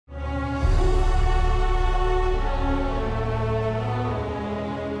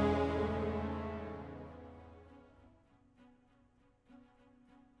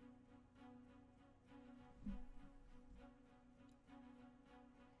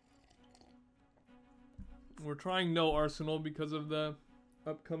We're trying no Arsenal because of the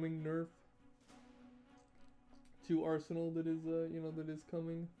upcoming nerf to Arsenal that is, that is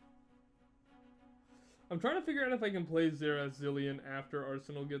coming. I'm trying to figure out if I can play Xerath Zillion after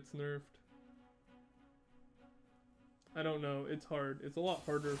Arsenal gets nerfed. I don't know. It's hard. It's a lot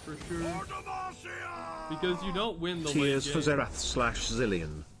harder for sure. Because you don't win the late game. Cheers for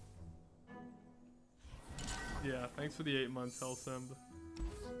Xerath/Zillion. Yeah, thanks for the 8 months, Helsemb.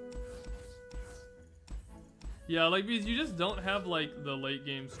 Yeah, like, because you just don't have, like, the late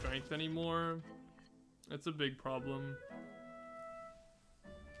game strength anymore. That's a big problem.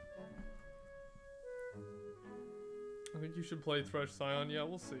 I think you should play Thresh Scion. Yeah,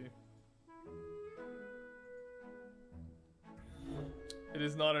 we'll see. It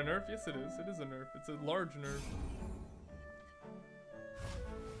is not a nerf? Yes, it is. It is a nerf. It's a large nerf.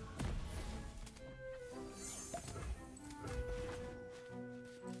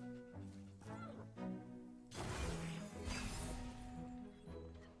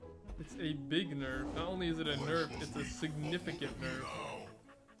 It's a big nerf. Not only is it a nerf, it's a significant nerf.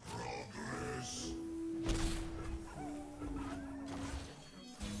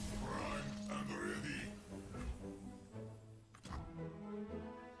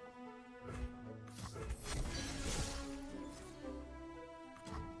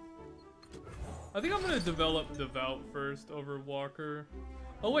 I think I'm gonna develop Devout first over Walker.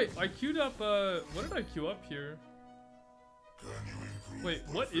 Oh wait, I queued up, what did I queue up here? Wait,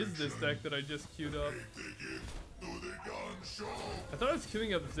 what is this deck that I just queued up? I thought I was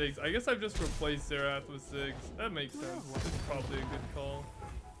queuing up Ziggs. I guess I've just replaced Xerath with Ziggs. That makes sense. It's probably a good call.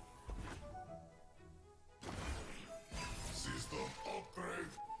 System upgrade.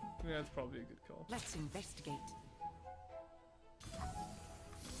 Yeah, that's probably a good call. Let's investigate.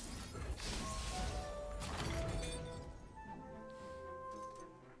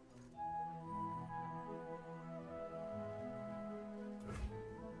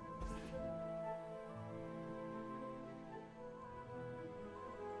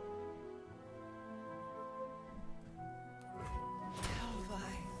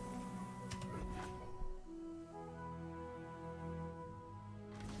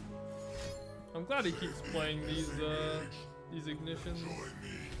 I'm glad he keeps playing these ignitions.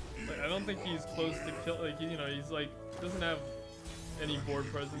 Like, I don't think he's close to kill. Like, he's like doesn't have any board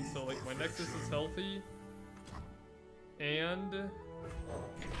presence. So like my Nexus is healthy, and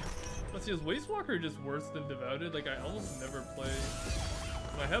let's see, is Waste Walker just worse than Devoted? Like I almost never play.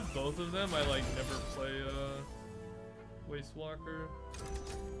 When I have both of them, I like never play Waste Walker.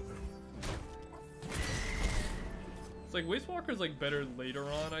 It's like Waste Walker's like better later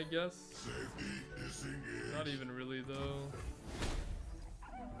on, I guess. Not even really though.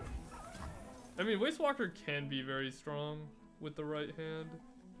 I mean, Waste Walker can be very strong with the right hand.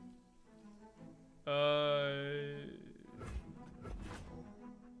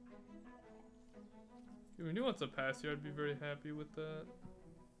 If he wants a pass here, I'd be very happy with that.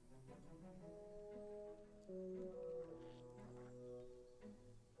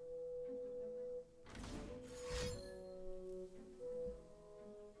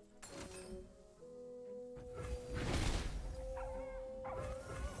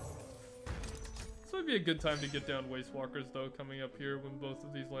 This would be a good time to get down Waste Walkers though, coming up here when both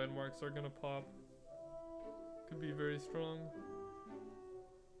of these landmarks are gonna pop. Could be very strong.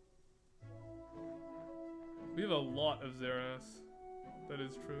 We have a lot of Xerath. That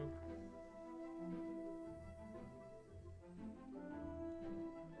is true.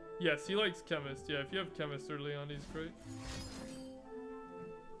 Yes, he likes Chemist. Yeah, if you have Chemist early on, he's great.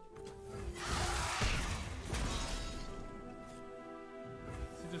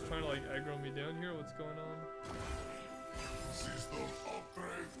 Just trying to like aggro me down here. What's going on? System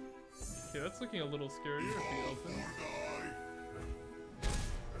upgrade. Okay, that's looking a little scarier if he opens.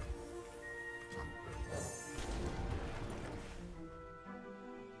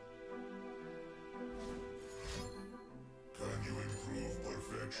 Can you improve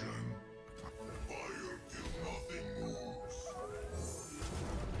perfection? Fire till nothing moves.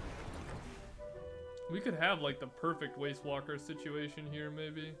 We could have like the perfect Waste Walker situation here,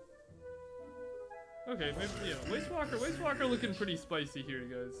 maybe. Okay, maybe, yeah. Waste Walker looking pretty spicy here,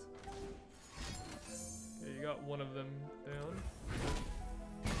 guys. Okay, you got one of them down.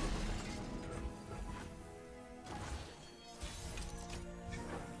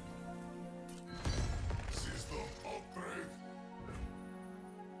 System upgrade.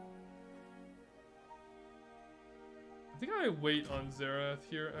 I think I wait on Xerath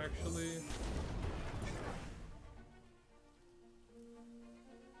here, actually.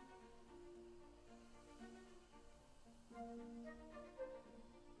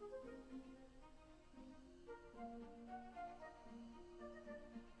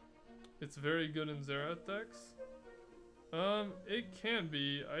 It's very good in Xerath decks. It can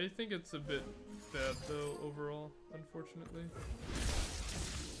be. I think it's a bit bad though overall, unfortunately.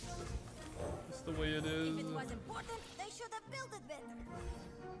 Just the way it is. If it was important, they should have built it better.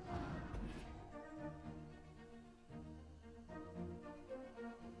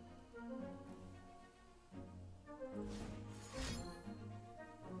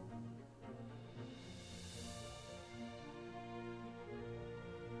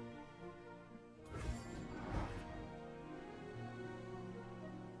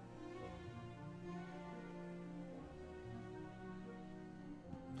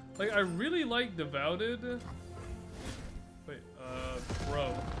 Like, I really like Devoted. Wait,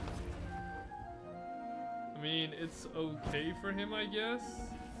 bro. I mean, it's okay for him, I guess.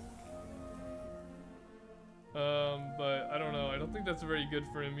 But I don't know. I don't think that's very good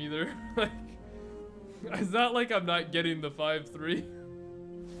for him either. Like, it's not like I'm not getting the 5-3.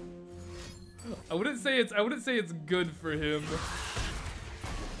 I wouldn't say it's good for him.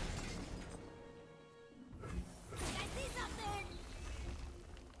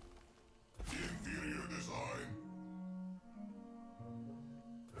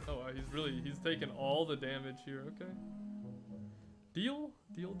 He's taking all the damage here, okay. Deal?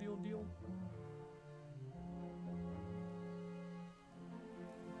 Deal.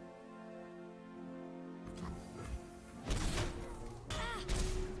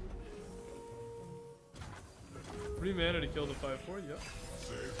 Free mana to kill the 5-4, yep.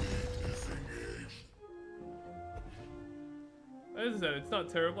 As I said, it's not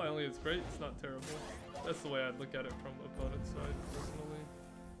terrible, it's great, it's not terrible. That's the way I'd look at it from the opponent's side, personally.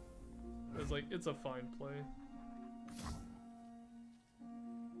 It's like, it's a fine play.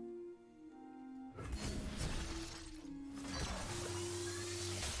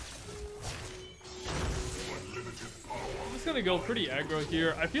 I'm just gonna go pretty aggro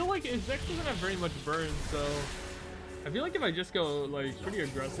here. I feel like his deck doesn't have very much burn, so I feel like if I just go like pretty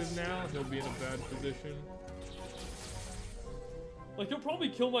aggressive now, he'll be in a bad position. Like, he'll probably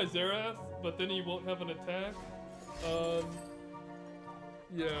kill my Xerath, but then he won't have an attack.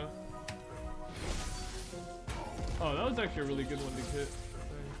 Yeah. Oh, that was actually a really good one to hit.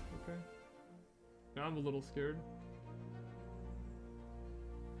 Okay. Now I'm a little scared.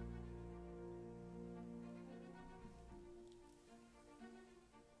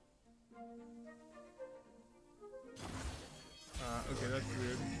 Okay, that's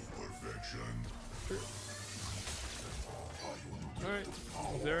weird. Sure. Alright,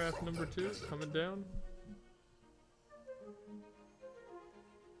 Xerath number 2 coming down.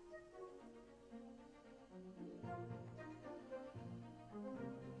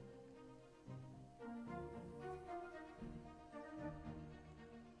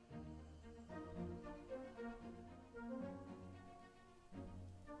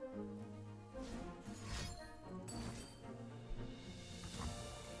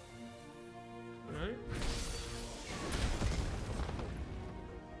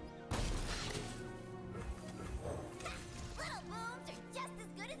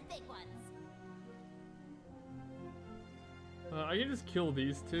 I can just kill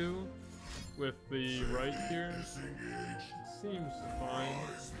these two with the right here. Seems fine.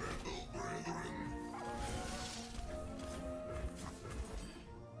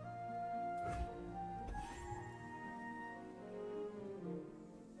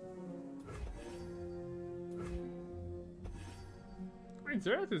 I mean,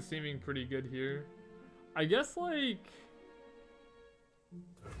 Xerath is seeming pretty good here. I guess, like...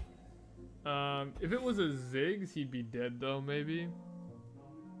 if it was a Ziggs, he'd be dead though, maybe.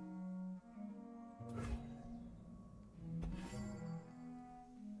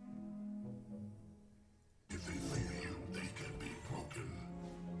 If they fear you, they can be broken.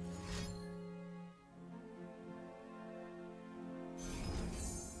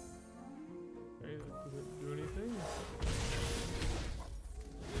 Okay, that doesn't do anything.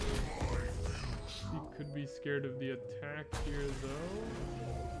 He could be scared of the attack here though.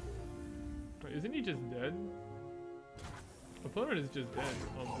 Wait, isn't he just dead? Opponent is just dead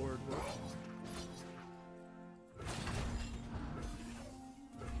on board.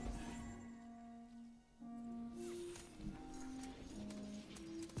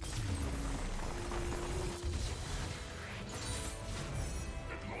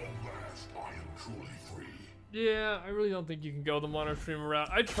 Yeah, I really don't think you can go the mono streamer route.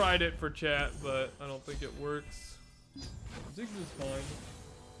 I tried it for chat, but I don't think it works. Ziggs is fine.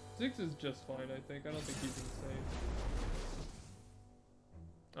 Ziggs is just fine, I think. I don't think he's insane.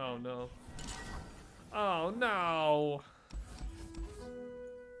 Oh no. Oh no!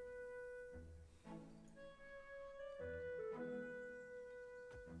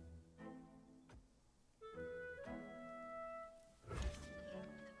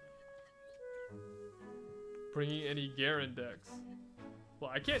 bringing any Garen decks.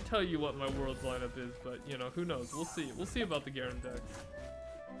 Well, I can't tell you what my Worlds lineup is, but you know, who knows? We'll see. We'll see about the Garen decks.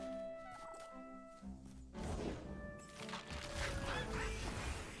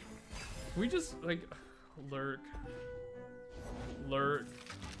 We just like lurk.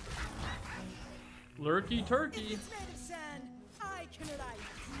 Lurky turkey.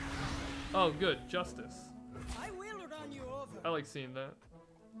 Oh, good. Justice. I will run you over. I like seeing that.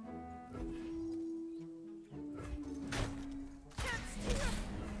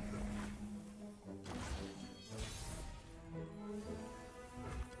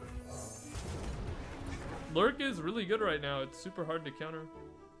 Lurk is really good right now. It's super hard to counter.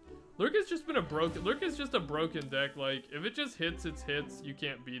 Lurk has just been a broken. Lurk is just a broken deck. Like if it just hits its hits, you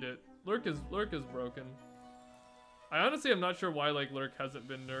can't beat it. Lurk is broken. I honestly am not sure why like Lurk hasn't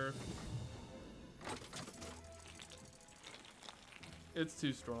been nerfed. It's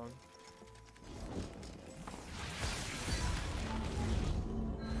too strong.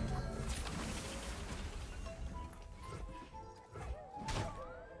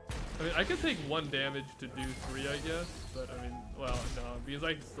 I mean, I could take 1 damage to do 3, I guess, but I mean, well, no, because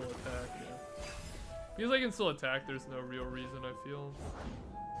I can still attack, yeah. Because I can still attack, there's no real reason, I feel.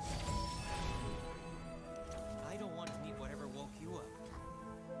 I don't want to meet whatever woke you up.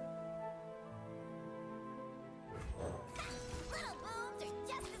 Little bones are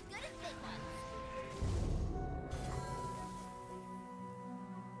just as good as big ones.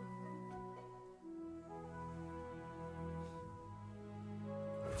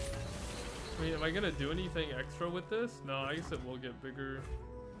 I mean, am I gonna do anything extra with this? No, I guess it will get bigger.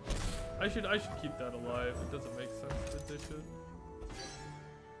 I should keep that alive. It doesn't make sense to ditch it.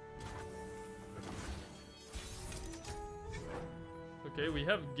 Okay, we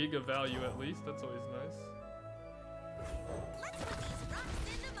have giga value at least. That's always nice. Let's put these rocks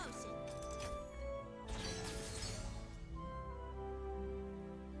into motion.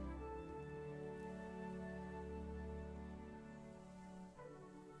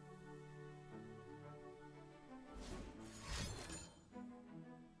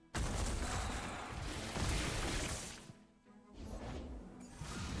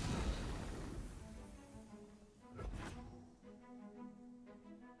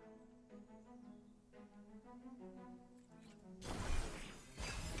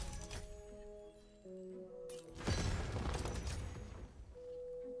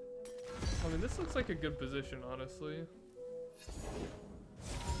 I mean, this looks like a good position, honestly.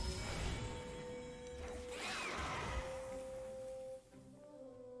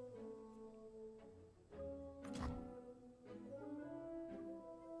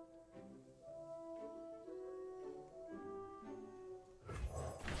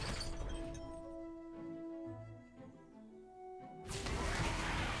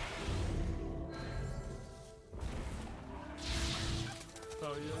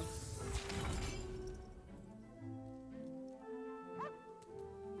 Oh, yes.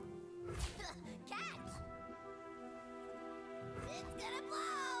 Catch! It's gonna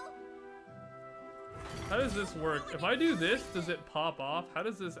blow! How does this work? If I do this, does it pop off? How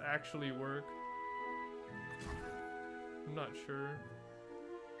does this actually work? I'm not sure.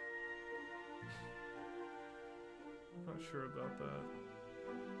 I'm not sure about that.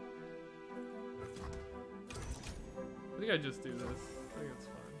 I think I just do this. I think it's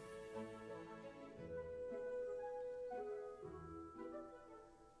fine.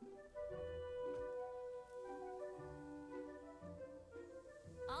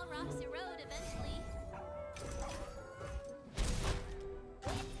 All rocks erode eventually.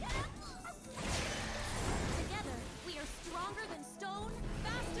 Together, we are stronger than stone,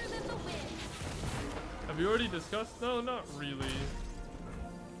 faster than the wind. Have you already discussed? No, not really.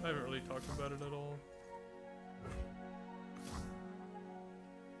 I haven't really talked about it at all.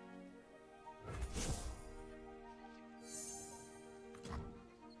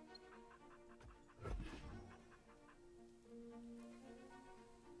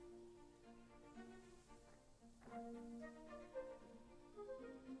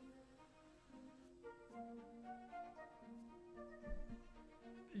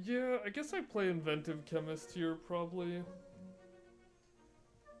 Yeah, I guess I play Inventive Chemist here, probably.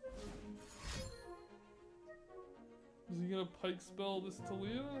 Is he gonna pike spell this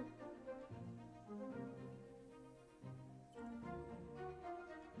Taliyah?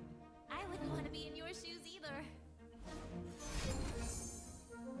 I wouldn't want to be in your shoes either.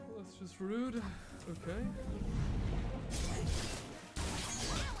 Well, that's just rude. Okay.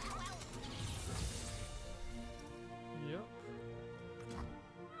 Yep.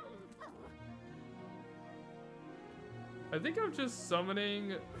 I think I'm just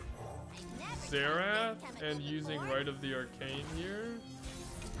summoning Xerath and using Rite of the Arcane here.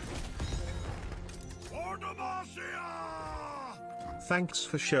 Thanks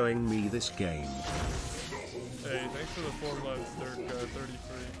for showing me this game. Hey, thanks for the 4 months, 33.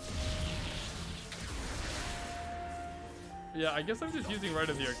 Yeah, I guess I'm just using Rite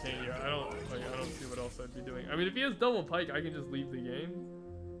of the Arcane here. I don't see what else I'd be doing. I mean, if he has double pike, I can just leave the game.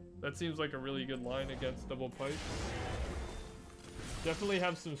 That seems like a really good line against double pike. Definitely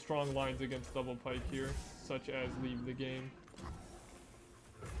have some strong lines against double pike here, such as leave the game.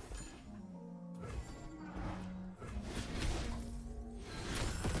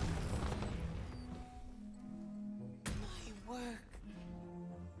 My work.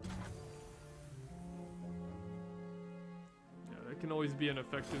 Yeah, that can always be an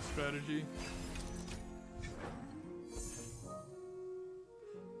effective strategy.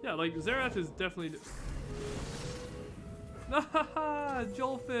 Yeah, like Xerath is definitely. Haha,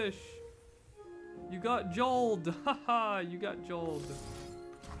 Joelfish! You got Joeled! Haha, you got Joeled.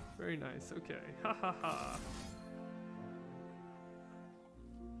 Very nice, okay. Hahaha.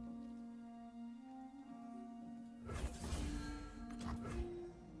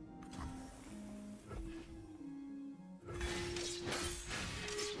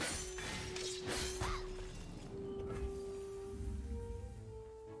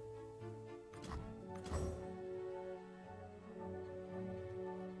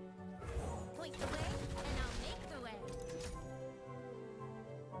 Point the way, and I'll make the way.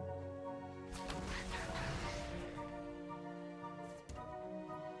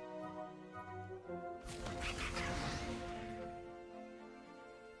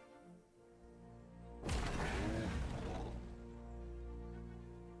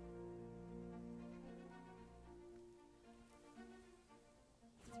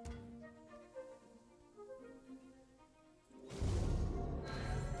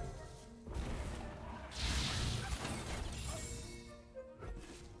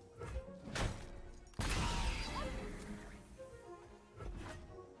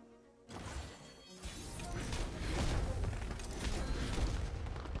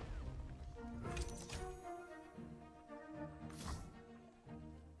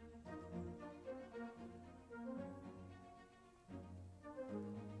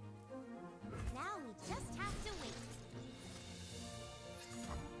 Now we just have to wait.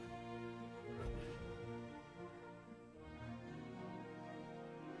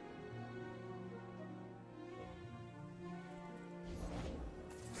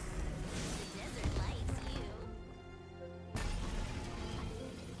 The desert likes you.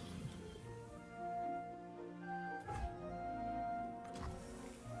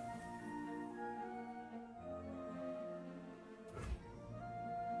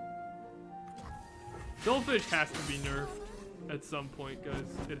 Goldfish has to be nerfed at some point, guys.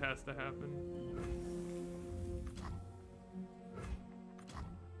 It has to happen.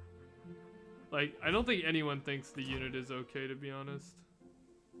 Like, I don't think anyone thinks the unit is okay, to be honest.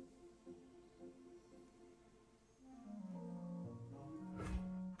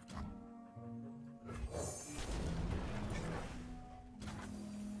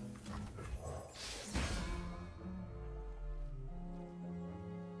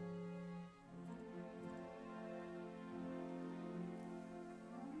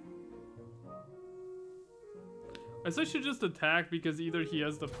 I guess I should just attack because either he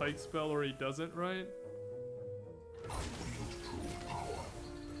has the pike spell or he doesn't, right?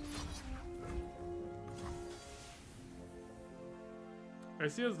 I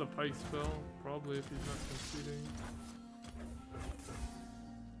guess he has the pike spell, probably, if he's not conceding.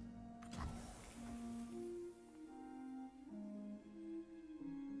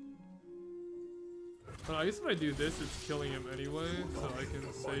 But I guess if I do this, it's killing him anyway, so I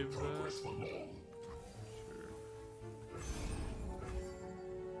can save that.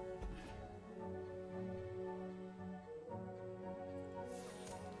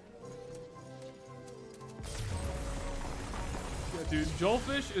 Dude,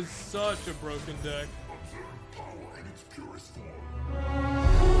 Joelfish is such a broken deck.